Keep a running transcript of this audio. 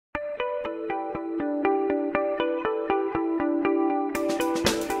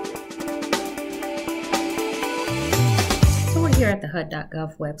at the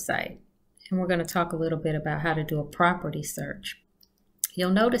HUD.gov website, and we're going to talk a little bit about how to do a property search.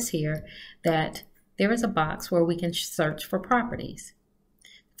 You'll notice here that there is a box where we can search for properties.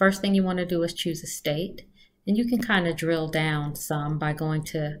 First thing you want to do is choose a state, and you can kind of drill down some by going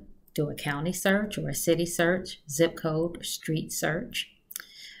to do a county search or a city search, zip code, or street search.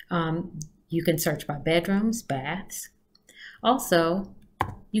 You can search by bedrooms, baths. Also,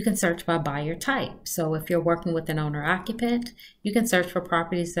 you can search by buyer type. So if you're working with an owner-occupant, you can search for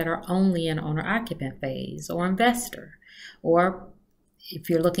properties that are only in owner-occupant phase or investor. Or if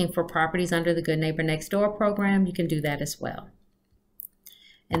you're looking for properties under the Good Neighbor Next Door program, you can do that as well.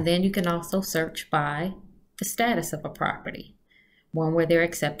 And then you can also search by the status of a property. One where they're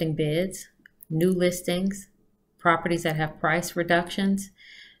accepting bids, new listings, properties that have price reductions,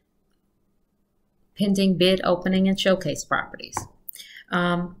 pending bid opening, and showcase properties.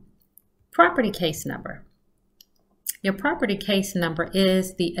 Property case number. Your property case number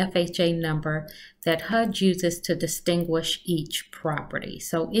is the FHA number that HUD uses to distinguish each property.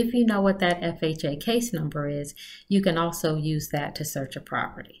 So if you know what that FHA case number is, you can also use that to search a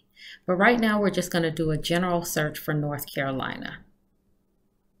property. But right now we're just going to do a general search for North Carolina.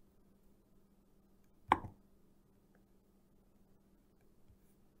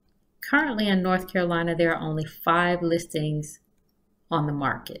 Currently in North Carolina, there are only 5 listings on the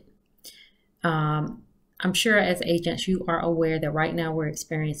market. I'm sure as agents you are aware that right now we're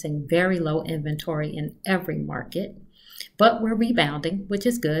experiencing very low inventory in every market, but we're rebounding, which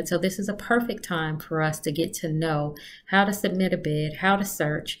is good. So this is a perfect time for us to get to know how to submit a bid, how to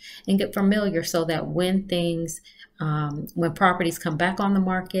search, and get familiar so that when when properties come back on the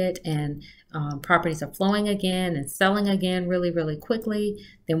market and properties are flowing again and selling again really, really quickly,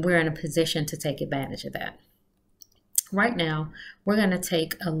 then we're in a position to take advantage of that. Right now, we're going to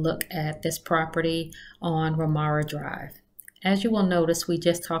take a look at this property on Ramara Drive. As you will notice, we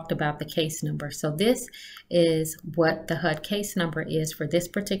just talked about the case number. So this is what the HUD case number is for this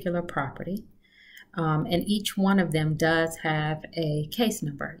particular property. And each one of them does have a case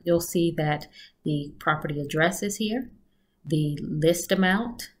number. You'll see that the property address is here, the list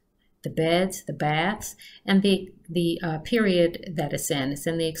amount, the beds, the baths, and the period that it's in. It's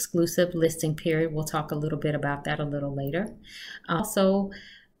in the exclusive listing period. We'll talk a little bit about that a little later. Also,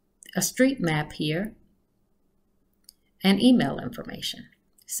 a street map here and email information.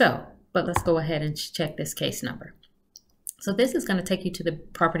 But let's go ahead and check this case number. So this is going to take you to the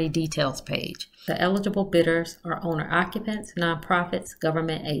property details page. The eligible bidders are owner-occupants, nonprofits,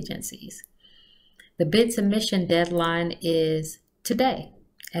 government agencies. The bid submission deadline is today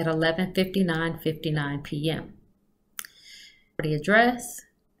at 11:59 p.m. Property address,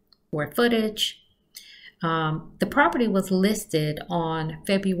 square footage. The property was listed on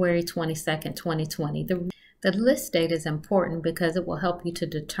February 22nd, 2020. The list date is important because it will help you to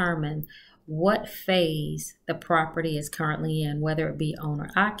determine what phase the property is currently in, whether it be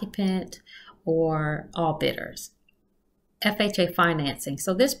owner-occupant or all bidders. FHA financing.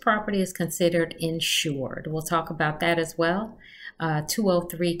 So this property is considered insured. We'll talk about that as well.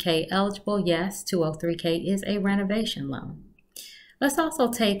 203K eligible. Yes, 203K is a renovation loan. Let's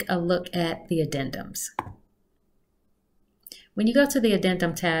also take a look at the addendums. When you go to the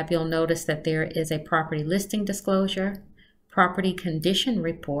addendum tab, you'll notice that there is a property listing disclosure, property condition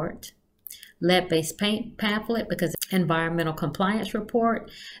report, lead-based paint pamphlet because it's environmental compliance report,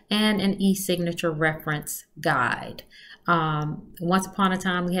 and an e-signature reference guide. Once upon a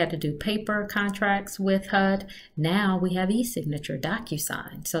time, we had to do paper contracts with HUD. Now we have e-signature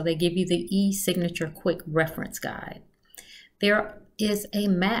DocuSign. So they give you the e-signature quick reference guide. There is a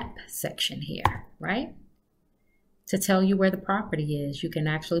map section here, right? To tell you where the property is. You can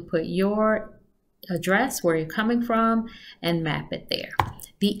actually put your address, where you're coming from, and map it there.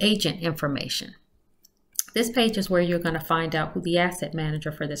 The agent information. This page is where you're going to find out who the asset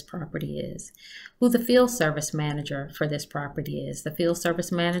manager for this property is, who the field service manager for this property is. The field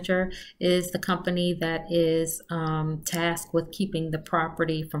service manager is the company that is tasked with keeping the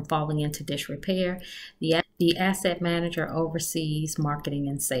property from falling into disrepair. The asset manager oversees marketing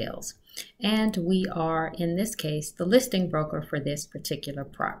and sales. And we are, in this case, the listing broker for this particular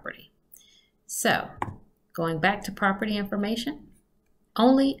property. So, going back to property information,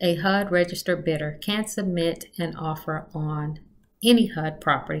 only a HUD registered bidder can submit an offer on any HUD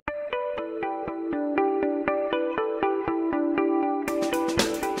property.